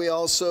that, we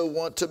also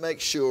want to make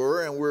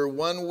sure, and we're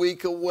 1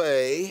 week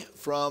away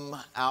from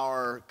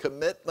our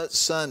Commitment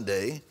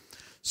Sunday.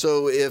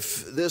 So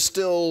if this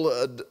still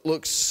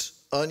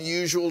looks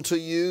unusual to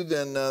you,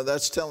 then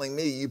that's telling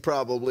me you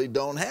probably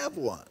don't have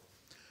one.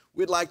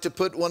 We'd like to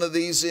put one of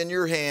these in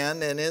your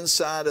hand, and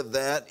inside of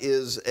that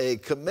is a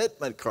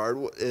commitment card.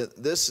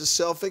 This is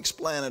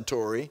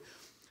self-explanatory.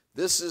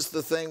 This is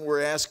the thing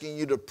we're asking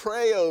you to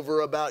pray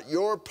over about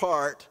your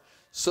part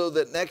so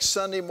that next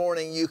Sunday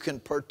morning you can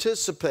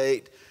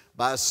participate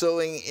by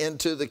sowing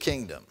into the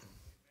kingdom.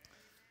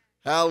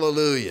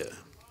 Hallelujah.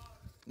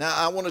 Now,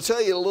 I want to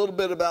tell you a little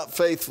bit about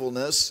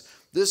faithfulness.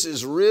 This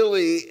is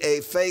really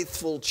a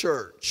faithful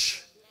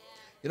church.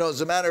 You know,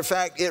 as a matter of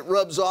fact, it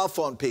rubs off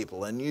on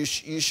people, and you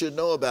should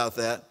know about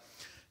that.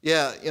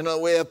 Yeah, you know,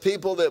 we have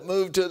people that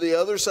move to the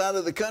other side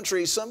of the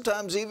country,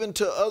 sometimes even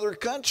to other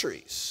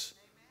countries.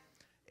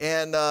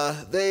 And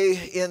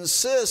they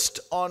insist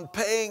on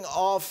paying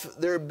off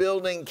their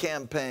building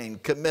campaign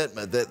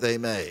commitment that they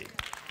made.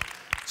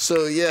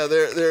 So yeah,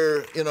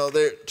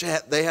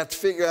 they have to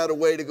figure out a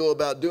way to go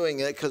about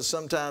doing it, because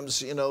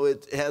sometimes, you know,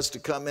 it has to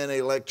come in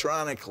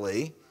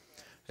electronically.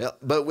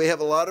 But we have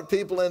a lot of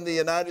people in the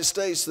United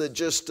States that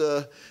just,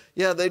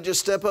 they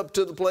just step up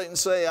to the plate and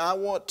say, I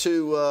want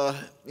to,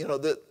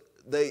 that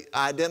they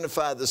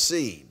identify the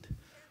seed.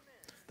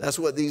 That's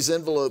what these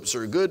envelopes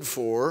are good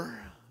for.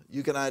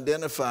 You can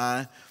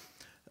identify,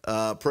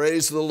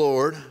 praise the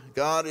Lord.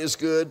 God is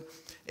good.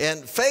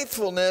 And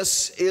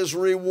faithfulness is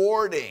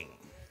rewarding.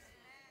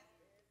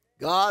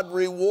 God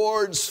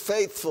rewards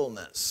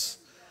faithfulness.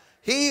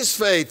 He's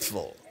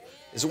faithful.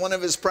 It's one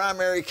of His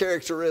primary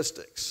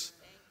characteristics.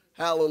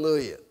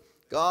 Hallelujah.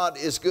 God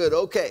is good.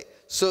 Okay,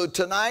 so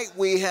tonight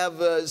we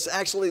have, it's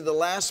actually the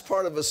last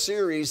part of a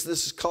series.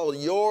 This is called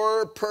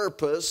Your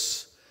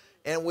Purpose.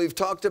 And we've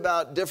talked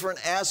about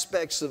different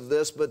aspects of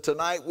this, but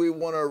tonight we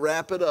want to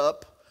wrap it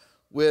up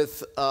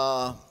with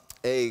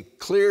a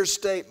clear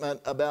statement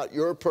about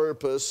your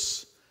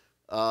purpose,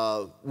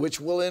 which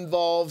will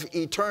involve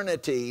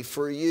eternity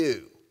for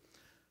you.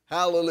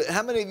 Hallelujah.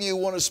 How many of you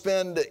want to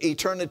spend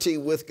eternity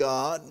with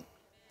God?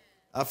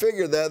 I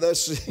figured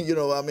that's,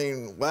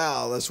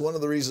 wow, that's one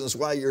of the reasons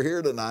why you're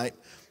here tonight.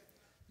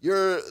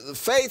 You're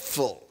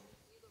faithful.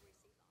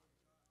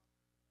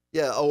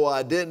 Yeah, oh,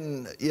 I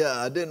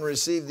didn't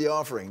receive the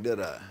offering,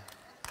 did I?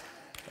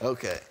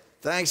 Okay.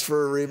 Thanks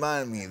for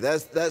reminding me.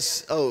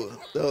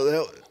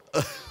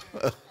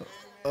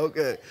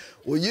 Okay.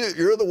 Well,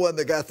 you're the one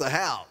that got the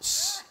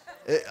house.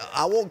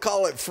 I won't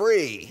call it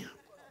free,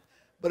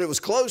 but it was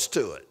close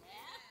to it.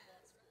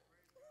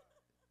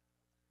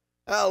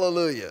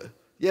 Hallelujah.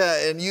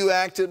 Yeah, and you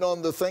acted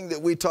on the thing that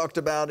we talked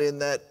about in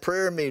that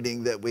prayer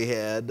meeting that we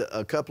had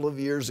a couple of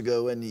years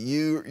ago, and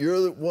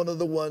you're one of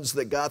the ones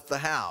that got the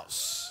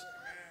house.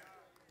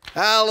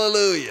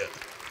 Hallelujah.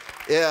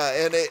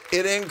 Yeah, and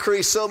it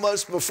increased so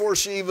much before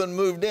she even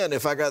moved in,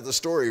 if I got the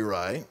story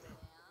right.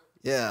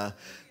 Yeah,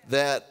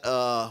 that,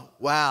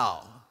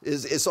 wow,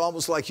 it's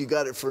almost like you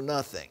got it for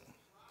nothing.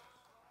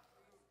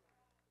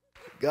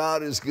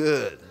 God is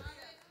good.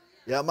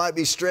 Yeah, I might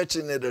be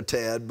stretching it a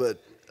tad,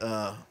 but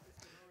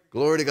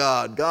glory to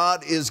God.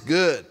 God is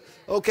good.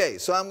 Okay,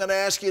 so I'm going to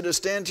ask you to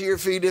stand to your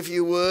feet if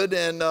you would,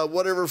 and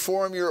whatever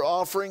form your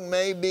offering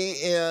may be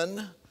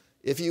in,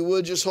 if you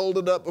would just hold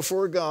it up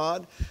before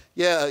God.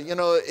 Yeah, you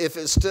know, if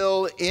it's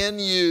still in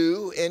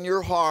you, in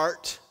your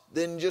heart,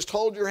 then just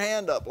hold your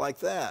hand up like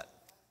that.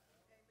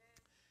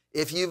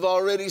 If you've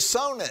already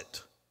sown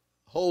it,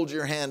 hold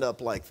your hand up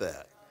like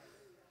that.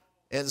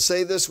 And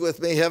say this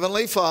with me.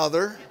 Heavenly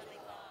Father,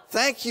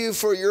 thank you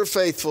for your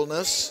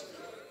faithfulness.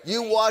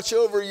 You watch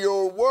over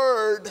your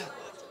word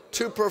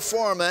to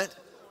perform it.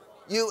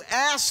 You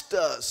asked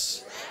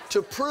us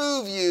to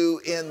prove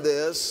you in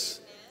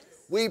this.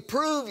 We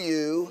prove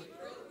you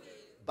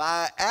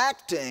by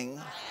acting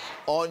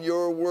on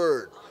your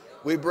word.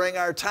 We bring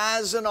our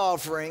tithes and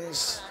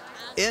offerings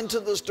into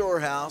the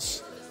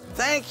storehouse.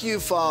 Thank you,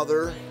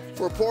 Father,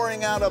 for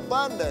pouring out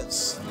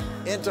abundance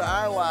into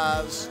our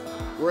lives.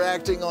 We're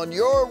acting on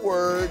your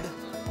word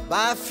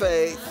by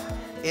faith.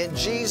 In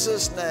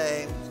Jesus'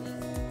 name,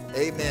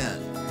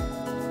 amen.